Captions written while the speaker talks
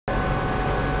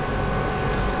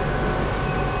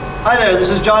Hi there, this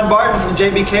is John Barton from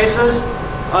JB Cases.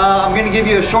 I'm going to give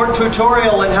you a short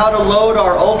tutorial on how to load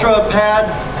our Ultra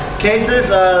Pad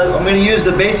cases. I'm going to use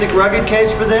the basic rugged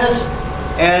case for this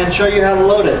and show you how to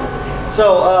load it.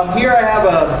 So here I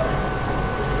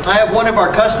have one of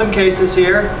our custom cases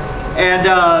here, and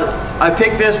I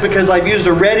picked this because I've used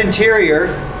a red interior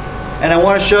and I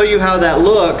want to show you how that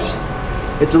looks.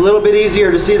 It's a little bit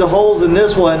easier to see the holes in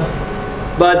this one,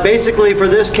 but basically for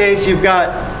this case you've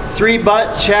got 3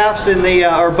 butt shafts in the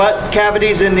or butt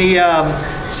cavities in the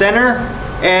center,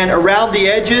 and around the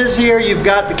edges here you've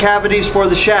got the cavities for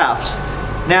the shafts.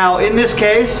 Now in this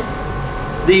case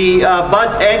the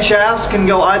butts and shafts can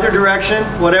go either direction,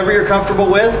 whatever you're comfortable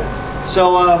with.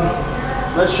 So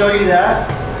let's show you that.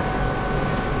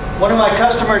 One of my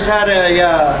customers had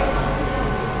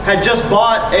just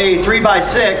bought a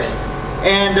 3x6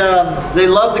 and they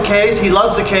love the case. He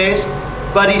loves the case.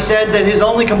 But he said that his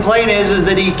only complaint is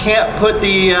that he can't put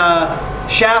the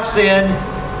shafts in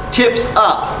tips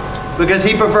up, because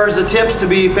he prefers the tips to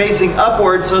be facing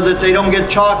upward so that they don't get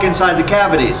chalk inside the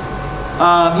cavities.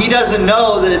 He doesn't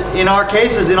know that in our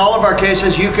cases, in all of our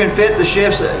cases, you can fit the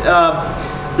shafts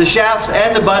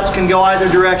and the butts can go either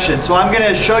direction. So I'm going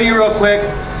to show you real quick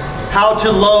how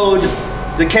to load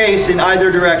the case in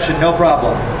either direction, no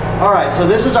problem. Alright, so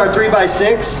this is our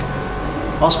 3x6.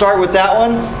 I'll start with that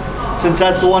one, since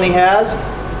that's the one he has.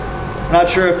 I'm not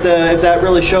sure if that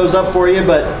really shows up for you,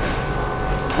 but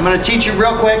I'm going to teach you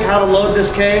real quick how to load this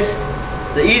case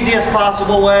the easiest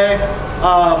possible way.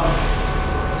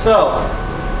 So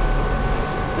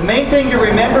the main thing to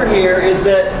remember here is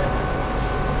that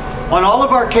on all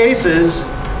of our cases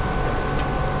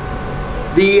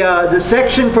the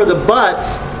section for the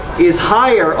butts is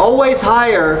higher, always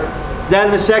higher than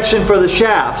the section for the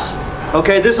shafts.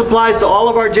 Okay, this applies to all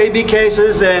of our JB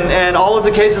cases and all of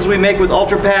the cases we make with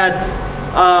Ultra Pad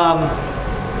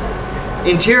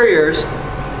interiors.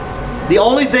 The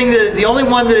only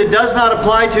one that it does not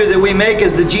apply to that we make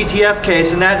is the GTF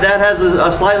case, and that has a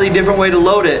slightly different way to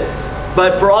load it.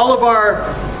 But for all of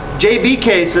our JB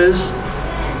cases,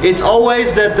 it's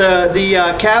always that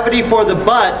the cavity for the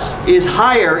butts is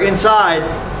higher inside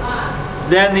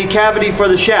than the cavity for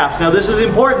the shafts. Now this is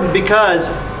important because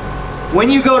when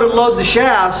you go to load the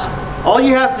shafts, all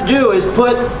you have to do is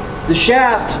put the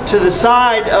shaft to the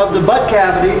side of the butt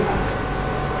cavity.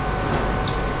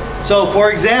 So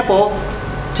for example,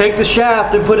 take the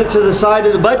shaft and put it to the side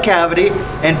of the butt cavity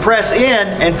and press in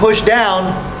and push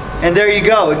down, and there you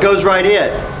go, it goes right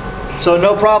in. So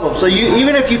no problem. So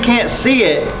even if you can't see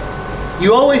it,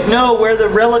 you always know where the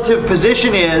relative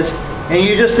position is, and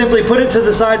you just simply put it to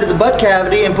the side of the butt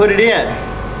cavity and put it in.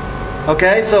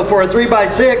 Okay, so for a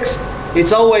 3x6,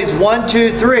 it's always 1,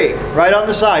 2, 3, right on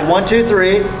the side. 1, 2,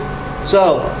 3.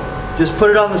 So just put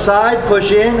it on the side,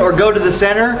 push in, or go to the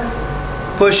center,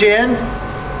 push in,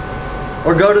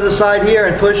 or go to the side here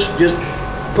and push. Just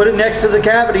put it next to the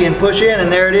cavity and push in, and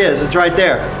there it is. It's right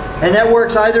there. And that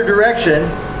works either direction,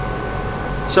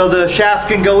 so the shaft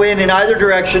can go in either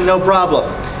direction, no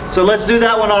problem. So let's do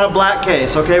that one on a black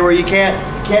case, okay, where you can't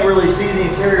really see the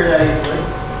interior that easily.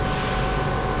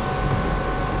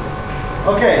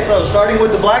 Okay, so starting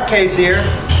with the black case here,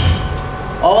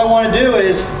 all I want to do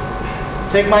is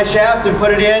take my shaft and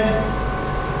put it in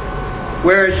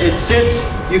where it sits.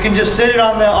 You can just sit it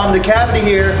on the cavity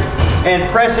here and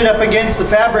press it up against the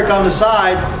fabric on the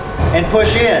side and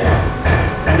push in.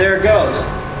 And there it goes.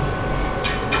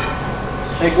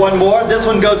 Take one more. This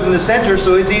one goes in the center,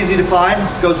 so it's easy to find.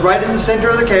 It goes right in the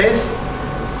center of the case,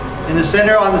 in the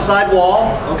center on the side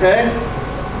wall, okay?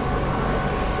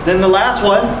 Then the last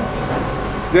one,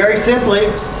 very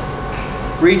simply,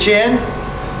 reach in,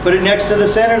 put it next to the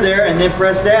center there, and then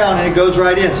press down, and it goes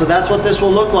right in. So that's what this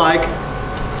will look like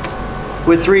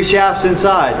with 3 shafts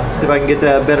inside. See if I can get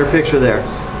a better picture there.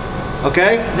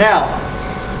 Okay, now,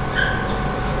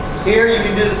 here you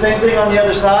can do the same thing on the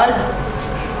other side.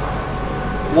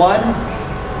 1,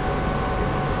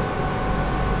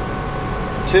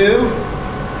 2,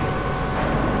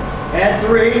 and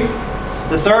 3.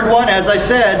 The third one, as I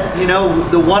said, you know,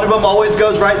 the one of them always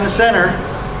goes right in the center.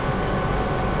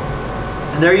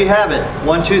 And there you have it.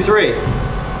 1, 2, 3.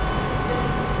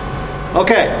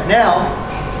 Okay, now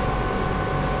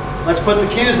let's put the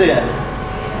cues in.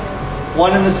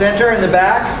 1 in the center, in the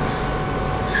back.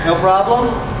 No problem.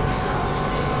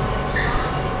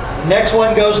 Next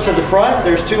one goes to the front.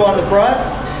 There's 2 on the front.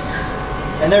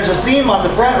 And there's a seam on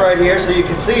the front right here, so you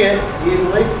can see it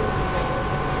easily.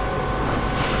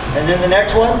 And then the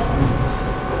next one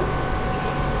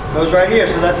goes right here,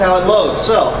 so that's how it loads.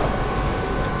 So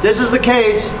this is the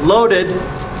case loaded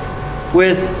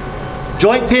with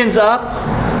joint pins up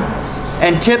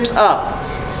and tips up.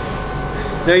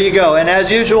 There you go. And as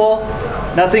usual,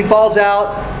 nothing falls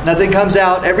out, nothing comes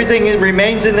out. Everything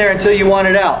remains in there until you want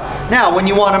it out. Now, when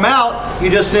you want them out, you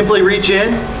just simply reach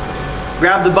in,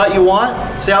 grab the butt you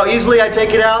want. See how easily I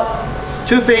take it out?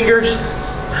 2 fingers.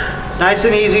 Nice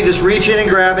and easy. Just reach in and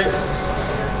grab it.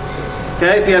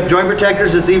 Okay, if you have joint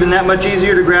protectors, it's even that much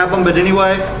easier to grab them. But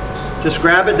anyway, just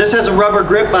grab it. This has a rubber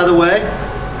grip, by the way.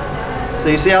 So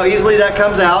you see how easily that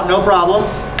comes out, no problem.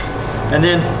 And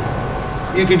then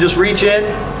you can just reach in,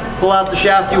 pull out the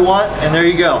shaft you want, and there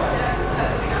you go.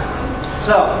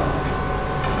 So,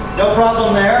 no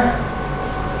problem there.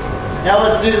 Now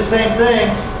let's do the same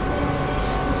thing.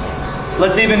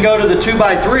 Let's even go to the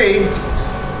 2x3.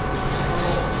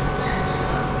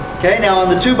 Okay, now on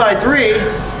the 2x3,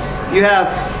 you have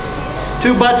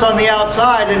 2 butts on the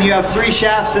outside and you have 3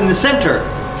 shafts in the center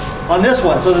on this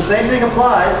one. So the same thing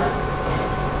applies.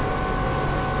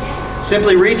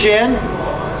 Simply reach in,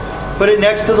 put it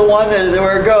next to the one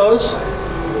where it goes,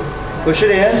 push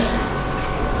it in.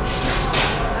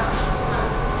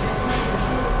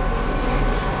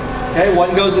 Okay,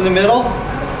 one goes in the middle.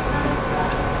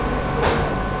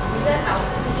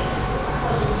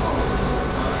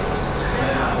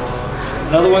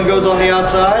 Another one goes on the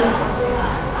outside.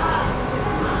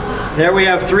 There we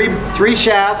have three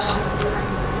shafts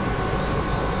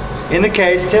in the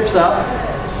case, tips up.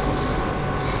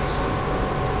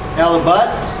 Now the butt,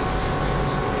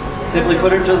 simply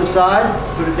put it to the side,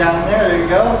 put it down in there you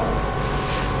go.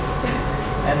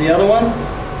 And the other one.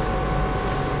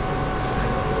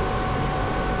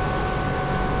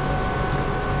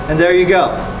 And there you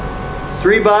go.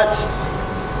 3 butts,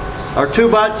 or 2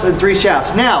 butts and 3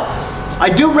 shafts. Now, I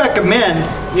do recommend,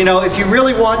 you know, if you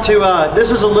really want to,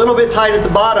 this is a little bit tight at the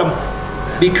bottom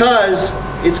because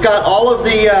it's got all of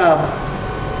the,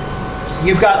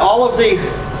 you've got all of the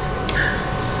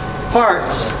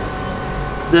parts,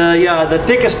 the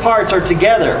thickest parts are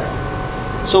together.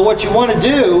 So what you want to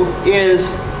do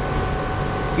is,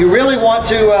 you really want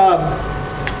to,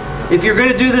 if you're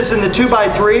going to do this in the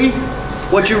 2x3,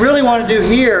 what you really want to do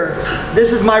here,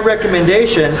 this is my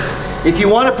recommendation. If you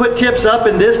want to put tips up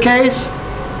in this case,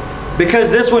 because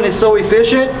this one is so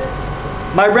efficient,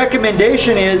 my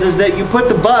recommendation is that you put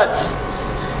the butts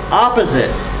opposite.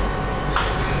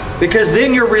 Because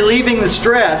then you're relieving the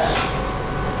stress.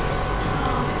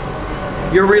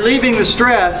 You're relieving the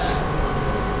stress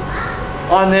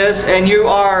on this, and you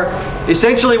are,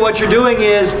 essentially what you're doing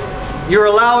is, you're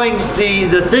allowing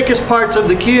the thickest parts of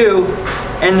the cue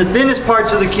and the thinnest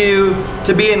parts of the cue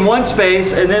to be in one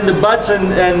space, and then the butts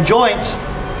and joints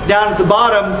down at the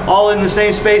bottom all in the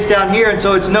same space down here, and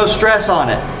so it's no stress on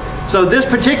it. So this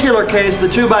particular case, the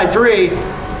 2x3,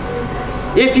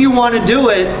 if you want to do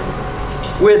it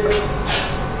with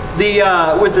the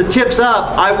tips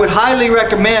up, I would highly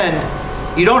recommend,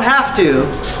 you don't have to,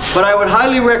 but I would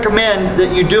highly recommend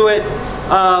that you do it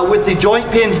with the joint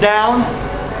pins down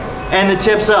and the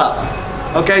tips up.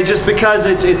 Okay, just because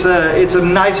it's a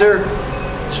nicer,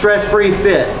 stress-free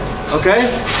fit. Okay,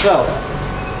 so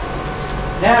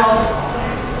now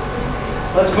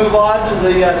let's move on to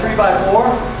the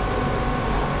 3x4.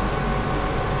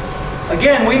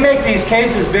 Again, we make these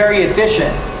cases very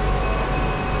efficient.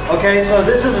 Okay, so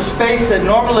this is a space that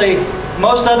normally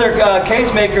most other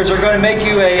case makers are going to make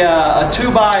you a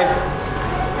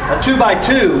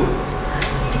 2x2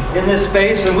 in this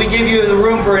space, and we give you the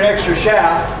room for an extra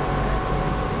shaft.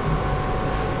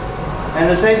 And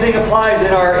the same thing applies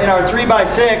in our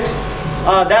 3x6.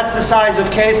 That's the size of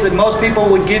case that most people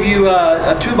would give you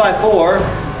a 2x4.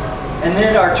 And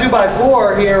then our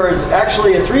 2x4 here is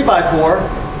actually a 3x4.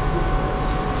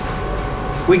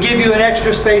 We give you an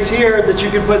extra space here that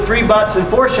you can put 3 butts and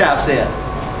 4 shafts in.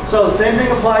 So the same thing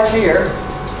applies here.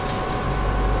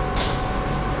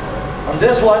 On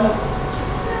this one,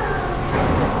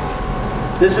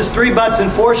 this is 3 butts and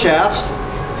 4 shafts.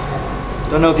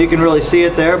 Don't know if you can really see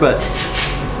it there, but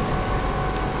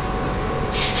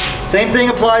same thing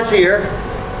applies here.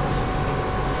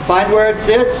 Find where it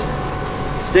sits,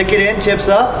 stick it in, tips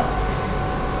up,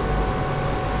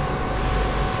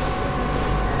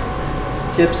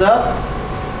 tips up.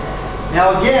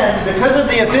 Now again, because of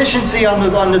the efficiency on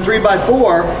the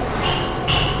 3x4,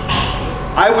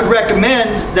 I would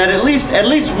recommend that at least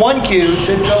one cue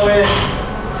should go in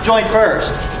joint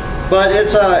first. But it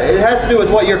has to do with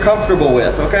what you're comfortable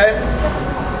with, okay?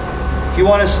 If you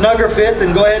want a snugger fit,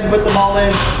 then go ahead and put them all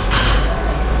in.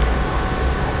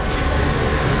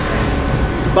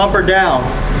 Bumper down.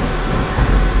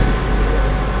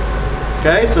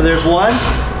 Okay, so there's one.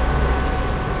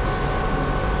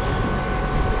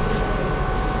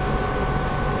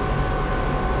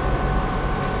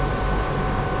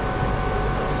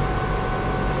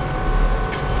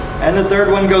 and the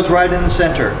third one goes right in the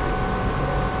center.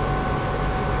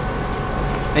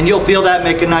 And you'll feel that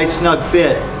make a nice snug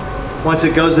fit once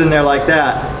it goes in there like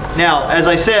that. Now, as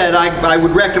I said, I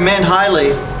would recommend highly,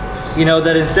 you know,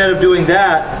 that instead of doing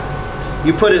that,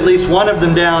 you put at least one of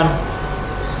them down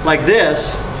like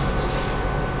this,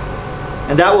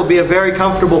 and that will be a very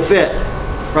comfortable fit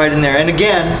right in there. And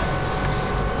again,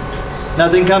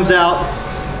 nothing comes out.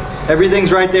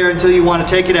 Everything's right there until you want to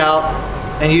take it out,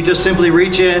 and you just simply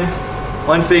reach in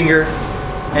one finger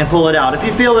and pull it out. If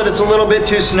you feel that it's a little bit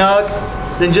too snug,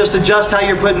 then just adjust how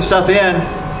you're putting stuff in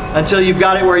until you've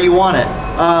got it where you want it.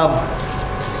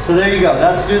 So there you go.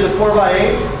 Let's do the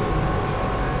 4x8.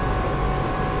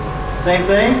 Same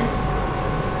thing.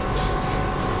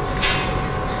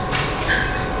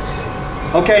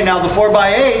 Okay, now the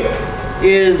 4x8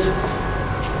 is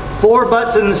 4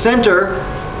 butts in the center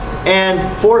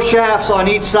and 4 shafts on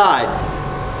each side.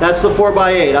 That's the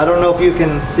 4x8. I don't know if you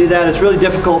can see that. It's really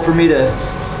difficult for me to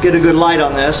get a good light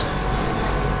on this.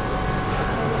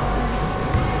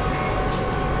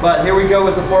 But here we go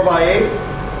with the 4x8.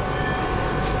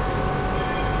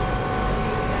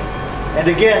 And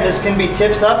again, this can be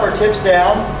tips up or tips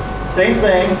down. Same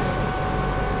thing.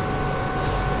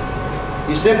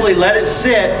 You simply let it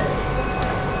sit.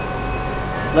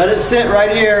 Let it sit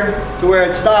right here to where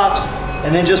it stops,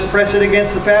 and then just press it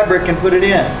against the fabric and put it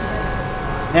in.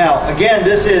 Now, again,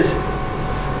 this is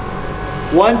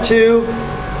 1, 2,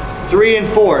 3, and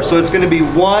 4. So it's going to be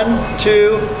 1,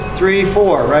 2, 3,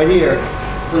 4 right here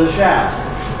for the shafts.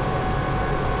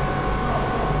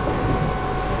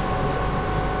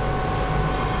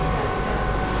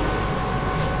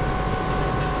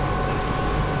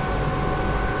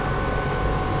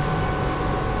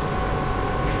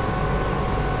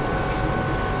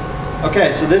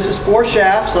 Okay, so this is 4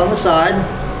 shafts on the side.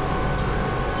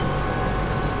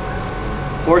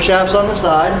 4 shafts on the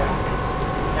side.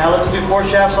 Now let's do 4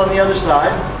 shafts on the other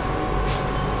side.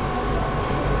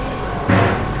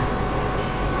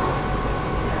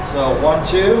 So 1,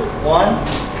 2, 1,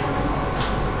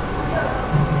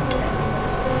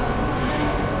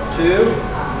 2,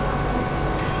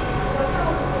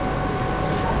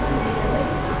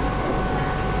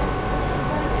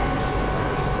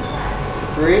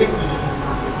 3,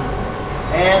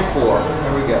 and 4.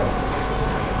 There we go.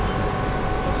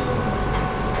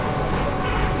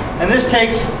 And this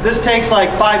takes like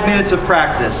 5 minutes of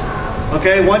practice.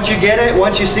 Okay, once you get it,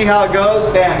 once you see how it goes,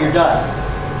 bam, you're done.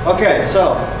 Okay,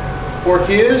 so 4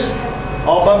 cues,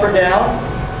 all bumper down.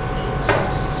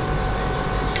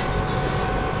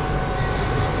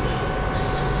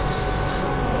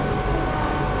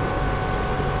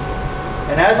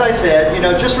 And as I said, you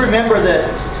know, just remember that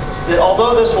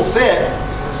although this will fit,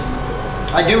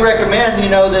 I do recommend, you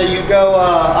know, that you go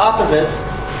opposites.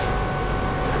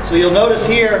 So you'll notice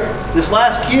here, this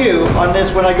last cue on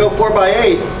this, when I go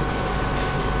 4x8,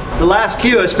 the last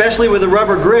cue, especially with the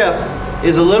rubber grip,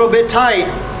 is a little bit tight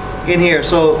in here.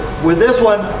 So with this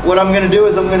one, what I'm going to do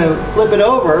is I'm going to flip it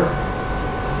over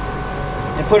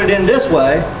and put it in this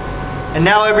way, and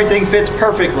now everything fits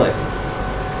perfectly.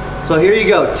 So here you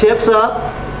go, tips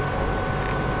up,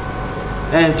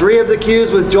 and 3 of the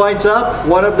cues with joints up,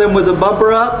 1 of them with a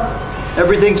bumper up.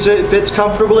 Everything fits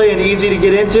comfortably and easy to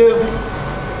get into.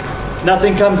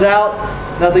 Nothing comes out,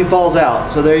 nothing falls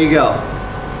out. So there you go.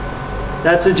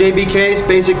 That's the JB Case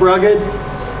Basic Rugged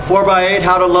 4x8,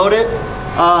 how to load it.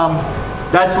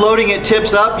 That's loading it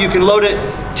tips up. You can load it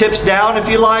tips down if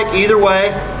you like, either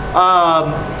way.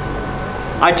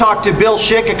 I talked to Bill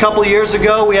Schick a couple years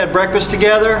ago. We had breakfast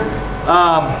together.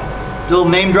 Little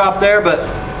name drop there, but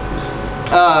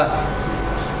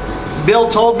Bill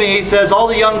told me, he says all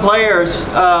the young players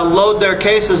load their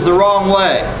cases the wrong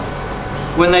way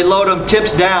when they load them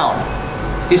tips down.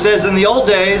 He says in the old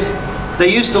days, they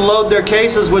used to load their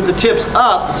cases with the tips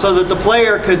up so that the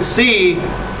player could see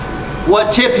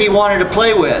what tip he wanted to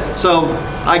play with. So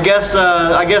I guess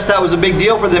that was a big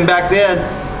deal for them back then,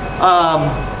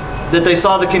 that they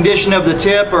saw the condition of the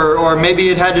tip, or maybe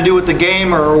it had to do with the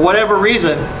game or whatever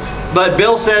reason. But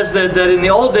Bill says that in the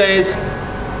old days,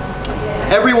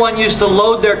 everyone used to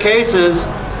load their cases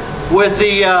with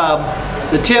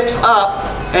the tips up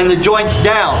and the joints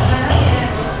down.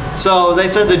 So they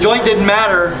said the joint didn't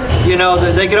matter, you know,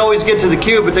 that they could always get to the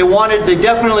cue, but they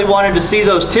definitely wanted to see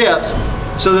those tips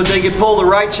so that they could pull the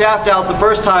right shaft out the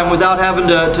first time without having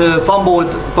to fumble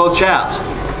with both shafts.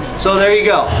 So there you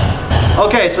go.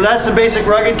 Okay, so that's the Basic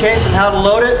Rugged Case and how to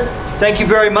load it. Thank you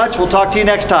very much. We'll talk to you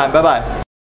next time. Bye-bye.